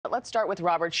But let's start with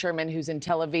Robert Sherman, who's in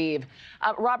Tel Aviv.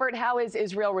 Robert, how is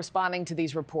Israel responding to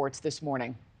these reports this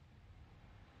morning?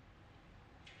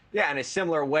 Yeah, in a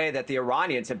similar way that the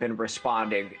Iranians have been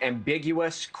responding.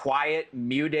 Ambiguous, quiet,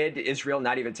 muted. Israel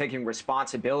not even taking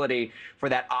responsibility for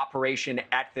that operation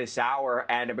at this hour.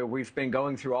 And we've been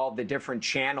going through all the different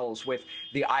channels with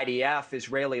the IDF,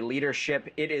 Israeli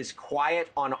leadership. It is quiet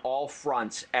on all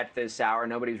fronts at this hour.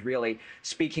 Nobody's really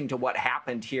speaking to what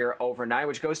happened here overnight,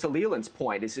 which goes to Leland's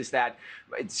point, is that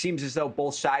it seems as though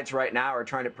both sides right now are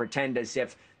trying to pretend as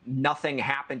if nothing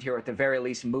happened here, or at the very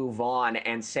least move on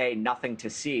and say nothing to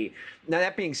see. Now,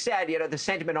 that being said, the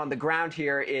sentiment on the ground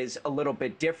here is a little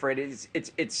bit different.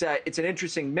 It's an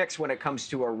interesting mix when it comes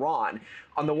to Iran.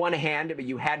 On the one hand,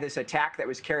 you had this attack that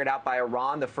was carried out by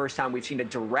Iran, the first time we've seen a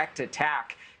direct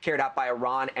attack carried out by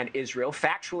Iran and Israel.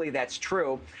 Factually, that's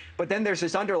true. But then there's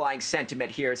this underlying sentiment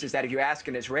here, is that if you ask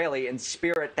an Israeli, in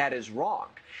spirit, that is wrong,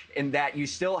 in that you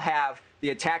still have the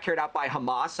attack carried out by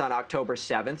Hamas on October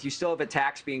 7th. You still have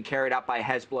attacks being carried out by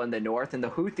Hezbollah in the north, and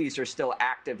the Houthis are still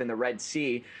active in the Red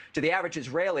Sea. To the average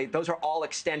Israeli, those are all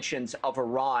extensions of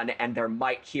Iran and their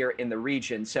might here in the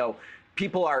region. So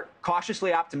people are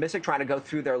cautiously optimistic, trying to go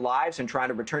through their lives and trying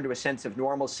to return to a sense of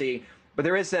normalcy. But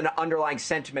there is an underlying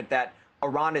sentiment that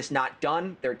Iran is not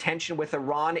done. Their tension with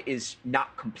Iran is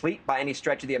not complete by any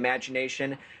stretch of the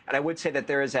imagination. And I would say that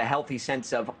there is a healthy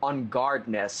sense of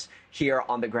unguardedness here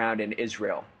on the ground in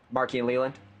Israel. Markie and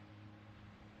Leland?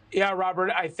 Yeah,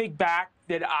 Robert, I think back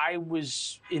that I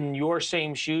was in your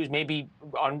same shoes, maybe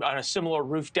on a similar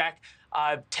roof deck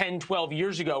 10, 12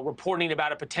 years ago, reporting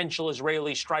about a potential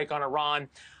Israeli strike on Iran.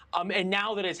 And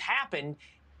now that it's happened,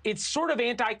 it's sort of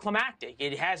anticlimactic.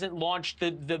 It hasn't launched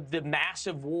the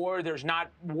massive war. There's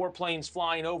not warplanes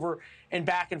flying over and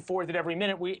back and forth at every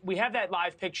minute. We have that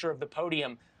live picture of the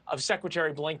podium of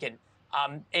Secretary Blinken.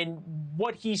 And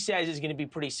what he says is going to be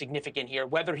pretty significant here,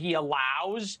 whether he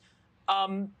allows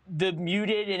the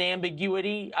muted and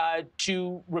ambiguity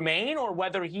to remain, or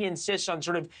whether he insists on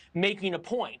sort of making a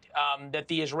point that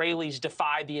the Israelis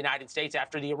defied the United States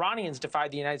after the Iranians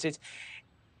defied the United States.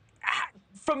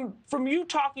 From you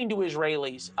talking to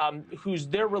Israelis, whose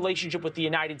their relationship with the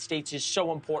United States is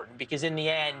so important, because in the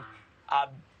end,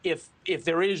 if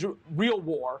there is real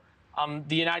war,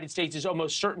 the United States is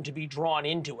almost certain to be drawn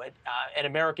into it, and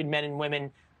American men and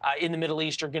women in the Middle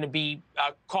East are going to be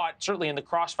caught certainly in the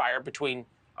crossfire between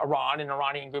Iran and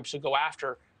Iranian groups who go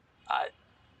after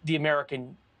the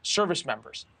American service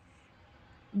members.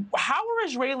 How are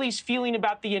Israelis feeling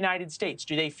about the United States?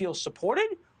 Do they feel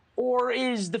supported? Or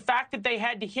is the fact that they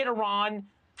had to hit Iran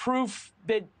proof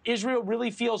that Israel really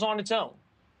feels on its own?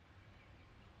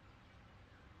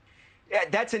 Yeah,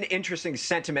 that's an interesting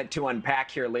sentiment to unpack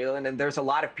here, Leland. And there's a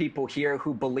lot of people here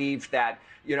who believe that,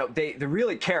 they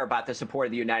really care about the support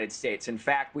of the United States. In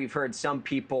fact, we've heard some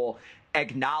people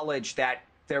acknowledge that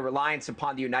their reliance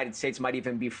upon the United States might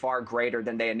even be far greater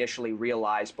than they initially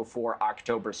realized before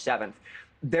October 7th.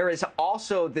 There is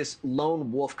also this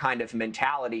lone wolf kind of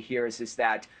mentality here, is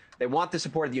that they want the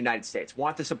support of the United States,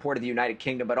 want the support of the United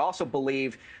Kingdom, but also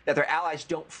believe that their allies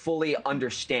don't fully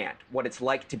understand what it's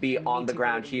like to be on the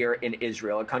ground here in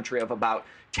Israel, a country of about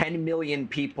 10 million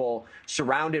people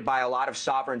surrounded by a lot of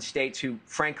sovereign states who,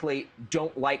 frankly,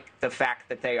 don't like the fact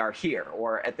that they are here,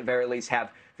 or at the very least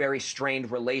have very strained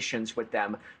relations with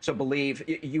them. So believe,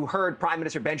 you heard Prime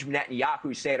Minister Benjamin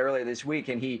Netanyahu say it earlier this week,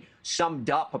 and he summed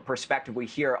up a perspective we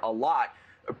hear a lot.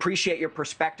 Appreciate your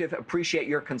perspective, appreciate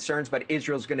your concerns, but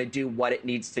Israel's going to do what it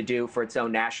needs to do for its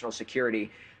own national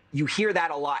security. You hear that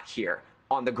a lot here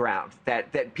on the ground,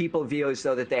 that people view as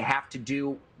though that they have to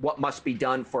do what must be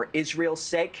done for Israel's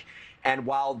sake. And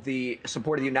while the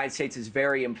support of the United States is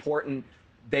very important,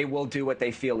 they will do what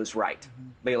they feel is right.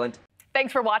 Leland?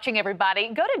 Thanks for watching,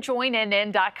 everybody. Go to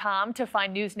joinnn.com to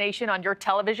find NewsNation on your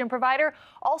television provider.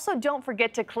 Also, don't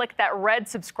forget to click that red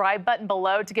subscribe button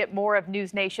below to get more of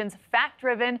NewsNation's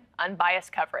fact-driven,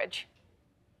 unbiased coverage.